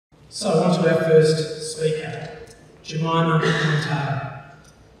So on to our first speaker, Jemima Montag.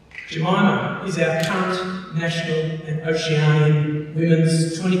 Jemima is our current national and Oceanian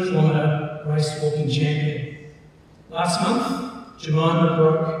women's 20-kilometre race walking champion. Last month, Jemima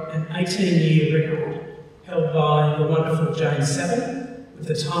broke an 18-year record held by the wonderful Jane Saville with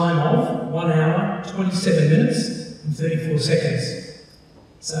a time of 1 hour, 27 minutes and 34 seconds.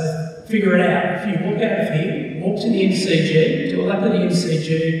 So figure it out. If you walk out of here, walk to the MCG, do a lap of the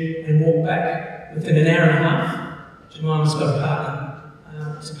MCG and walk back within an hour and a half, Jemima's got a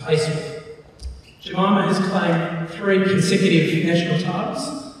partner to pace with. Jemima has claimed 3 consecutive national titles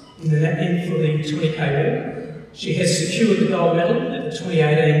for the 20k walk. She has secured the gold medal at the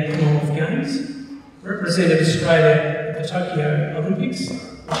 2018 Commonwealth Games, represented Australia at the Tokyo Olympics,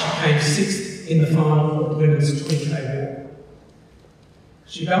 where she came 6th in the final of the women's 20k walk.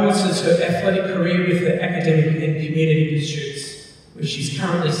 She balances her athletic career with her academic and community pursuits, where she's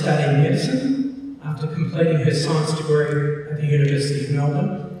currently studying medicine after completing her science degree at the University of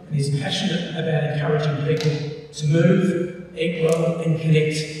Melbourne, and is passionate about encouraging people to move, eat well and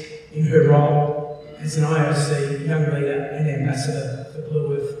connect in her role as an IOC Young Leader and Ambassador for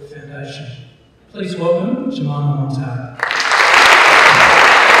Blue Earth Foundation. Please welcome Jemima Montag.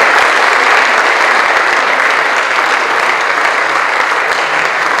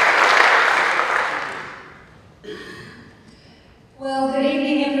 Well, good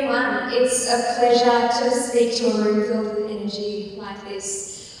evening everyone. It's a pleasure to speak to a room filled with energy like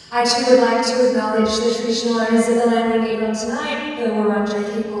this. I too would like to acknowledge the traditional owners of the land we meet on tonight, the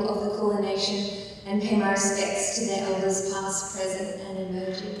Wurundjeri people of the Kulin Nation, and pay my respects to their elders past, present and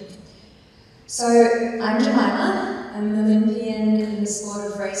emerging. So, I'm Jemima. I'm an Olympian in the sport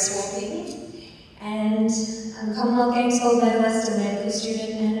of race walking, and I'm a Commonwealth Games gold medalist, a medical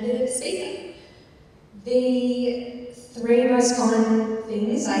student and a bit of a speaker. The 3 most common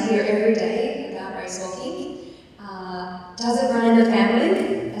things I hear every day about race walking: does it run in the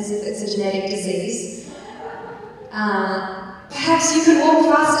family, as if it's a genetic disease? Perhaps you could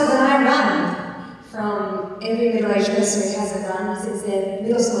walk faster than I run, from every middle-aged person who hasn't run since their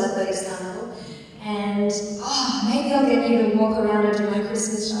middle school athletics carnival. And, maybe I'll get you to walk around and do my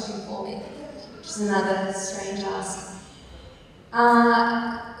Christmas shopping for me, which is another strange ask.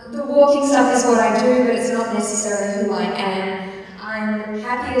 The walking stuff is what I do, but it's not necessarily who I am. I'm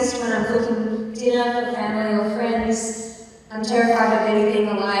happiest when I'm cooking dinner for family or friends. I'm terrified of anything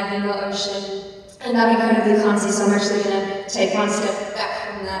alive in the ocean, and I'm incredibly clumsy, so I'm actually going to take one step back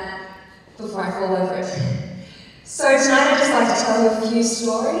from that before I fall over it. So tonight I'd just like to tell you a few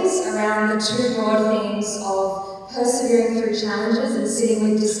stories around the 2 broad themes of persevering through challenges and sitting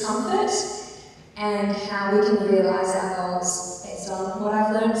with discomfort, and how we can realise our goals based on what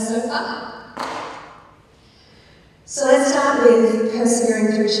I've learned so far. So let's start with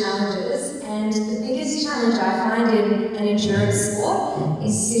persevering through challenges, and the biggest challenge I find in an endurance sport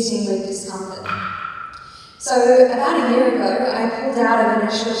is sitting with discomfort. So about a year ago, I pulled out of a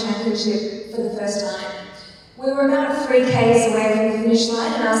national championship for the first time. We were about 3 k's away from the finish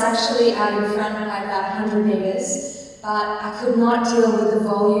line, and I was actually out in front by about 100 metres, but I could not deal with the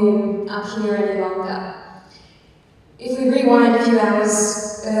volume up here any longer. If we rewind a few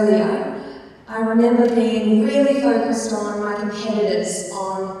hours earlier, I remember being really focused on my competitors,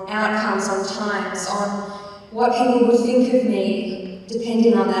 on outcomes, on times, on what people would think of me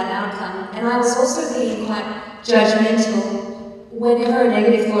depending on that outcome. And I was also being quite judgmental whenever a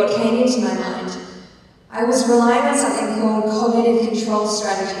negative thought came into my mind. I was relying on something called cognitive control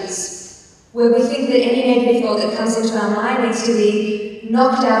strategies, where we think that any negative thought that comes into our mind needs to be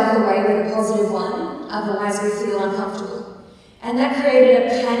knocked out of the way with a positive one, otherwise we feel uncomfortable. And that created a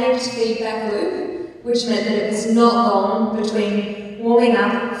panicked feedback loop, which meant that it was not long between warming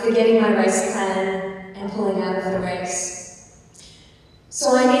up, forgetting my race plan, and pulling out of the race.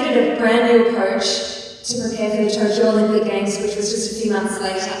 So I needed a brand new approach to prepare for the Tokyo Olympic Games, which was just a few months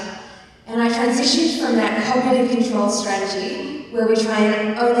later. And I transitioned from that cognitive control strategy, where we try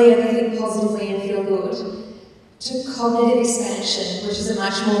and only ever think positively and feel good, to cognitive expansion, which is a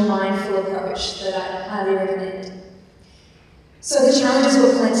much more mindful approach that I highly recommend. So the challenges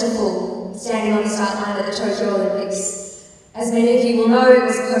were plentiful, standing on the start line at the Tokyo Olympics. As many of you will know, it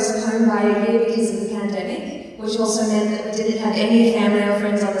was postponed by a year because of the pandemic, which also meant that we didn't have any family or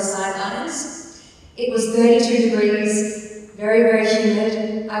friends on the sidelines. It was 32 degrees, very, very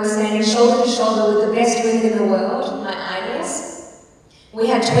humid. I was standing shoulder to shoulder with the best women in the world, my idols. We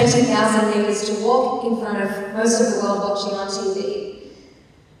had 20,000 metres to walk in front of most of the world watching on TV.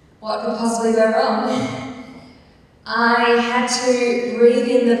 What could possibly go wrong? I had to breathe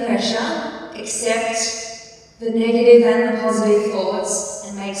in the pressure, accept the negative and the positive thoughts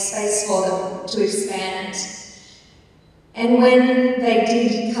and make space for them to expand. And when they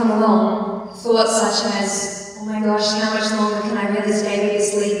did come along, thoughts such as, oh my gosh, how much longer can I really stay with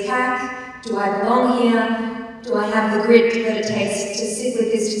this lead pack? Do I belong here? Do I have the grit that it takes to sit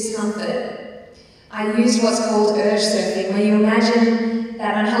with this discomfort? I used what's called urge surfing, where you imagine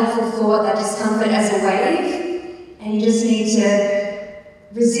that unhelpful thought, that discomfort as a wave, and you just need to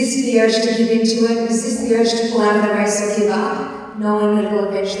resist the urge to give into it, resist the urge to pull out of the race or give up, knowing that it will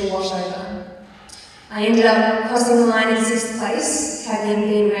eventually wash over. I ended up crossing the line in 6th place, having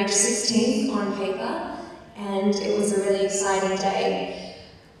been ranked 16th on paper, and it was a really exciting day.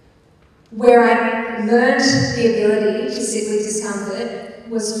 Where I learned the ability to sit with discomfort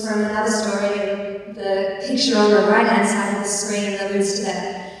was from another story, and the picture on the right-hand side of the screen alludes to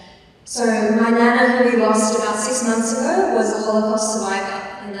that. So my nana, who we lost about 6 months ago, was a Holocaust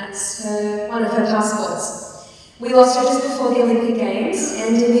survivor, and that's one of her passports. We lost her just before the Olympic Games,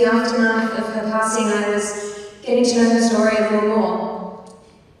 and in the aftermath of her passing, I was getting to know her story a little more.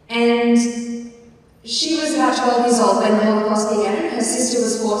 And she was about 12 years old when the Holocaust began. Her sister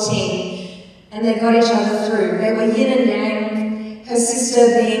was 14, and they got each other through. They were yin and yang, her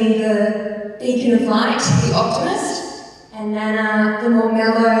sister being the beacon of light, the optimist, and Nana, the more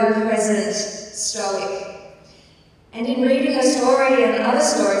mellow, present, stoic. And in reading her story and other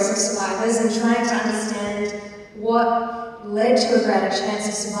stories of survivors and trying to understand what led to a greater chance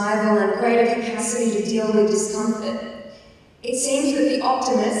of survival and greater capacity to deal with discomfort, it seems that the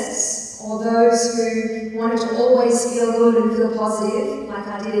optimists, or those who wanted to always feel good and feel positive, like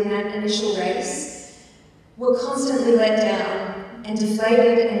I did in that initial race, were constantly let down and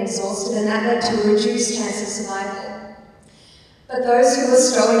deflated and exhausted, and that led to a reduced chance of survival. But those who were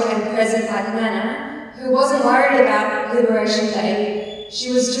stoic and present like Nana, who wasn't worried about Liberation Day,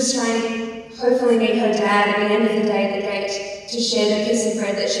 she was just trying to hopefully meet her dad at the end of the day at the gate to share the piece of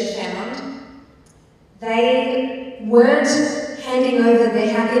bread that she'd found. They weren't handing over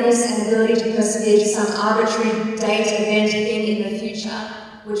their happiness and ability to persevere to some arbitrary date, event, thing in the future,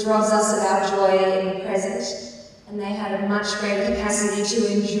 which robs us of our joy in the present. And they had a much greater capacity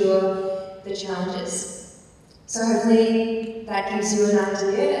to endure the challenges. So hopefully that gives you an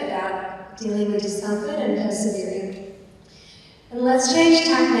idea about dealing with discomfort and persevering. And let's change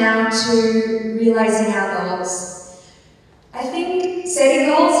tack now to realising our goals. I think setting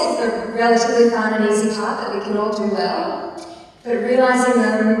goals is the relatively fun and easy part that we can all do well, but realising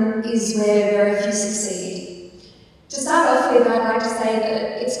them is where very few succeed. To start off with, I'd like to say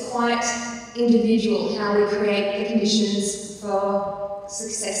that it's quite individual how we create the conditions for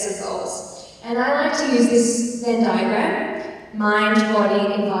success of goals. And I like to use this Venn diagram, mind,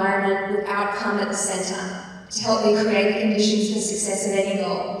 body, environment, with outcome at the centre, to help me create the conditions for success of any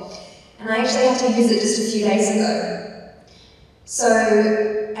goal. And I actually had to use it just a few days ago.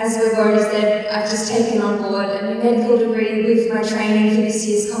 So, as we've already said, I've just taken on board a new medical degree with my training for this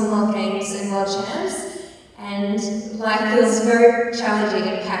year's Commonwealth Games and World Champs, and life feels very challenging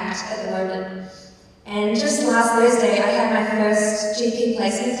and packed at the moment. And just last Thursday, I had my first GP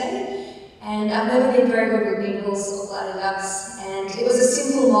placement day, and I've never been very good with needles or bloody guts, and it was a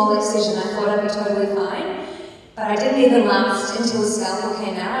simple mole excision. I thought I'd be totally fine. But I didn't even last until the scalpel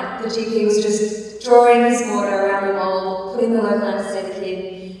came out. The GP was just drawing his border around the mole, putting the local anaesthetic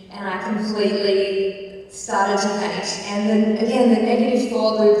in, and I completely started to panic. And then again, the negative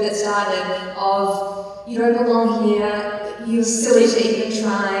thought loop that started of, you don't belong here, you're silly to even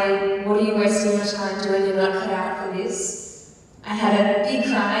try, what are you wasting your time doing, you're not cut out for this. I had a big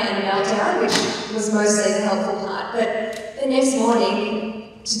cry and a meltdown, which was mostly the helpful part. But the next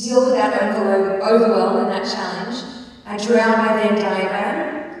morning, to deal with that overwhelm and that challenge, I drew out my Venn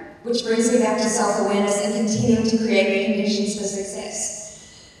diagram, which brings me back to self-awareness and continuing to create the conditions for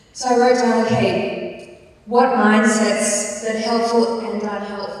success. So I wrote down, okay, what mindsets that are helpful and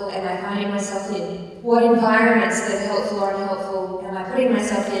unhelpful am I finding myself in? What environments that are helpful or unhelpful am I putting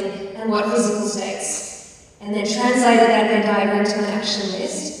myself in? And what physical states? And then translated that Venn diagram to an action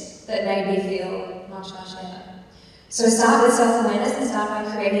list that made me feel much, much better. So start with self-awareness and start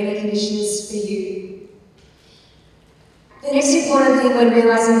by creating the conditions for you. The next important thing when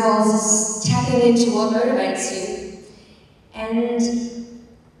realising goals is tapping into what motivates you. And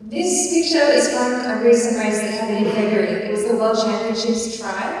this picture is from a recent race that happened in February. It was the World Championships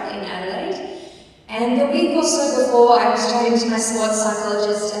trial in Adelaide. And the week or so before, I was chatting to my sports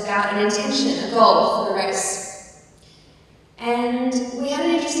psychologist about an intention, a goal for the race. And we had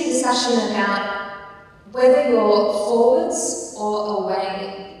an interesting discussion about whether you're forwards or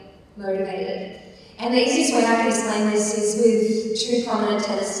away motivated. And the easiest way I can explain this is with two prominent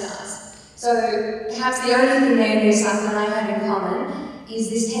tennis stars. So perhaps the only thing they and Simon and I have in common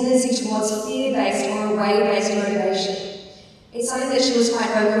is this tendency towards fear-based or away-based motivation. It's something that she was quite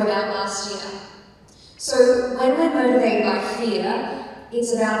vocal about last year. So when we're motivated by fear,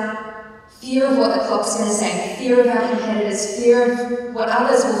 it's about fear of what the clock's going to say, fear of our competitors, fear of what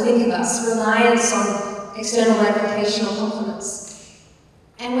others will think of us, reliance on external gratification or compliments.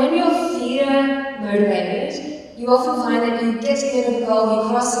 And when you're fear-motivated, you often find that you get to the end of the goal, you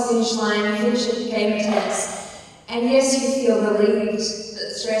cross the finish line, you finish a game of tennis, and yes, you feel relieved that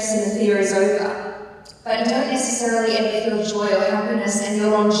the stress and the fear is over, but you don't necessarily ever feel joy or happiness, and your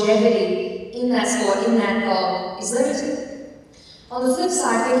longevity in that sport, in that goal, is limited. On the flip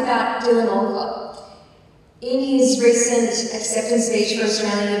side, think about Dylan Alcott. In his recent acceptance speech for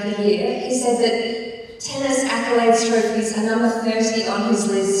Australian of the Year, he said that tennis accolades trophies are number 30 on his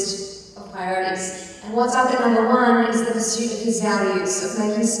list of priorities. And what's up at number 1 is the pursuit of his values, of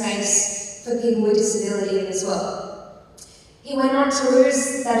making space for people with disability as well. He went on to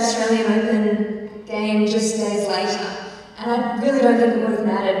lose that Australian Open game just days later, and I really don't think it would have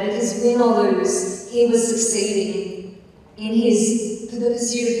mattered because win or lose, he was succeeding in the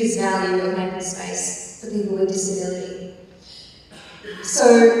pursuit of his value of making space for people with disability.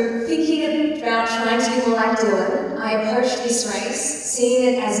 So, thinking about trying to be more like Dylan, I approached this race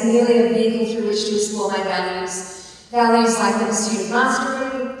seeing it as merely a vehicle through which to explore my values. Values like the pursuit of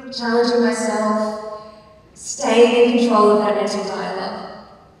mastery, challenging myself, staying in control of that mental dialogue.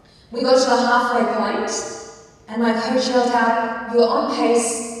 We got to the halfway point, and my coach yelled out, "You're on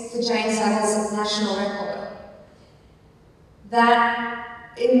pace for Jane Savile's national record." That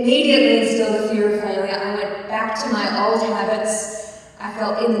immediately instilled a fear of failure. I went back to my old habits. I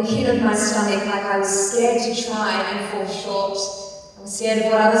felt in the pit of my stomach like I was scared to try and fall short. I was scared of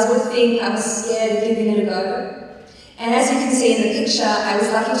what others would think. I was scared of giving it a go. And as you can see in the picture, I was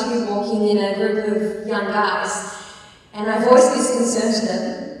lucky to be walking in a group of young guys. And I voiced this concern to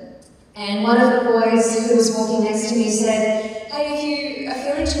them. And one of the boys who was walking next to me said, "Hey, if you are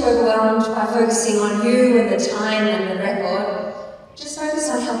feeling too overwhelmed by focusing on you and the time and the record, just focus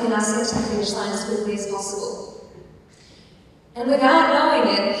on helping us get to the finish line as quickly as possible." And without knowing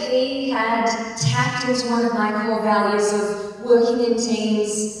it, he had tapped into one of my core values of working in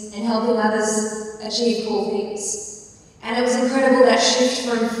teams and helping others achieve cool things. And it was incredible, that shift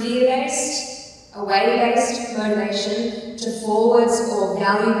from fear-based, away-based motivation to forwards or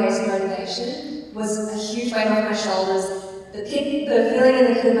value-based motivation was a huge weight off my shoulders. The feeling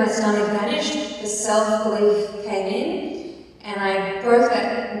in the pit of my stomach vanished, the self-belief came in, and I broke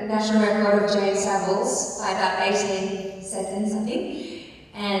that national record of Jane Savile's by about 18 seconds, I think,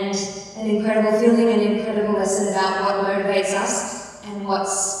 and an incredible feeling, an incredible lesson about what motivates us and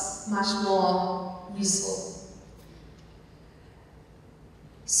what's much more useful.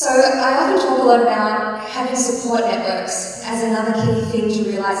 So I often talk a lot about having support networks as another key thing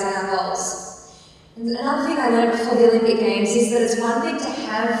to realising our goals. And another thing I learned before the Olympic Games is that it's one thing to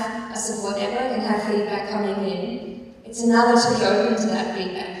have a support network and have feedback coming in. It's another to be open to that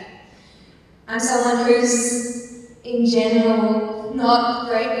feedback. I'm someone who's in general not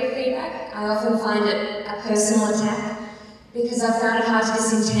great with feedback. I often find it a personal attack because I found it hard to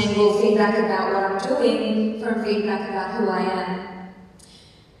disentangle feedback about what I'm doing from feedback about who I am.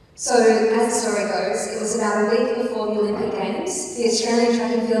 So, as the story goes, it was about a week before the Olympic Games. The Australian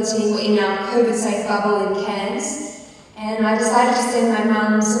track and field team were in our COVID-safe bubble in Cairns, and I decided to send my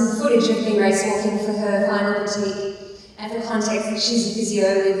mum some footage of me race walking for her final fatigue. And for context, she's a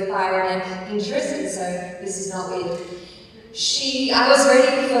physio with bionic interest, and so this is not weird. I was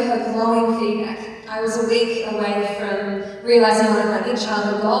ready for her glowing feedback. I was a week away from realising one of my big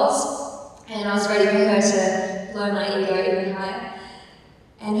childhood goals, and I was ready for her to blow my ego even higher.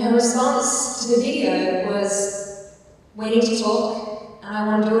 And her response to the video was, "We need to talk, and I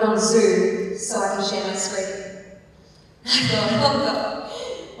want to do it on Zoom so I can share my screen." I thought, oh God,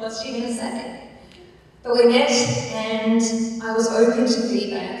 what's she going to say? But we met, and I was open to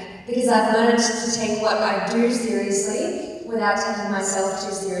feedback because I've learned to take what I do seriously without taking myself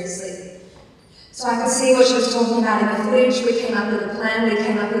too seriously. So I could see what she was talking about in the footage. We came up with a plan, we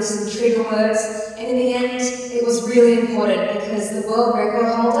came up with some trigger words, and in the end, it was really important because the world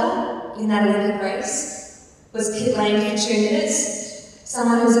record holder in that Olympic race was pit lane for 2 minutes.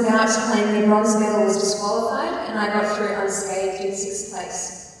 Someone who was about to claim the bronze medal was disqualified, and I got through unscathed in 6th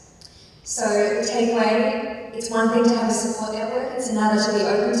place. So the takeaway, it's one thing to have a support network, it's another to be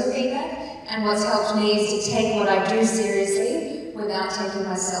open to feedback, and what's helped me is to take what I do seriously without taking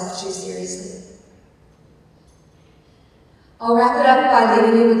myself too seriously. I'll wrap it up by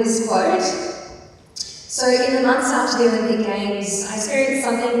leaving you with this quote. So in the months after the Olympic Games, I experienced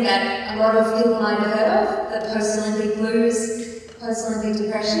something that a lot of people might have heard of, the post-Olympic blues, post-Olympic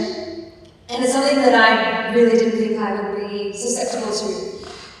depression. And it's something that I really didn't think I would be susceptible to.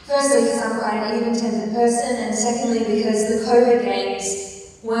 Firstly, because I'm quite an even-tempered person, and secondly, because the COVID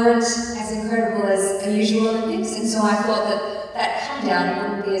Games weren't as incredible as a usual Olympics, and so I thought that that come down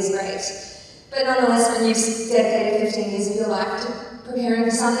wouldn't be as great. But nonetheless, when you've dedicated 15 years of your life to preparing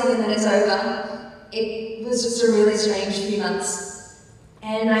for something and then it's over, it was just a really strange few months.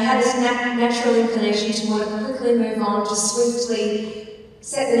 And I had this natural inclination to want to quickly move on, to swiftly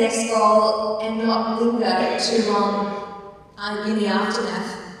set the next goal and not linger too long in the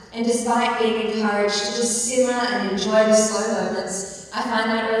aftermath. And despite being encouraged to just simmer and enjoy the slow moments, I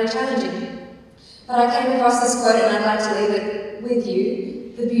find that really challenging. But I came across this quote and I'd like to leave it with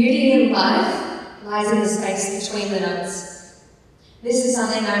you. The beauty in life lies in the space between the notes. This is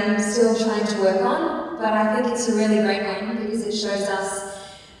something I'm still trying to work on, but I think it's a really great one because it shows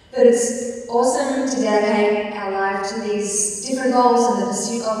us that it's awesome to dedicate our life to these different goals and the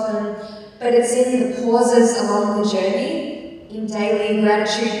pursuit of them, but it's in the pauses along the journey, in daily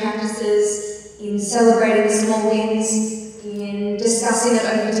gratitude practices, in celebrating the small wins, in discussing it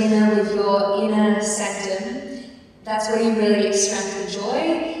over dinner with your inner sanctum. That's where you really extract the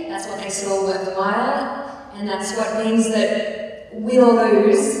joy, that's what makes it all worthwhile, and that's what means that win or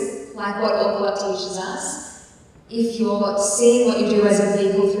lose, like what Orpalot teaches us, if you're seeing what you do as a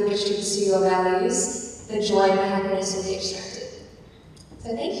vehicle through which to pursue your values, the joy and the happiness will be extracted.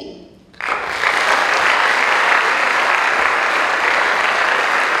 So thank you.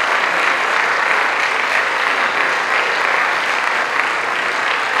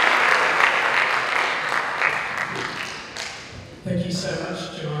 Thank you so much,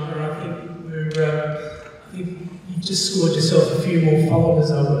 Jemima. I think you've just scored yourself a few more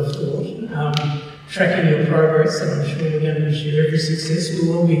followers, I would have thought. Tracking your progress, and I'm sure we're going to wish you every success.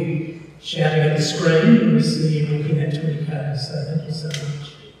 We'll all be shouting at the screen when we see you looking at 20K, so thank you so much.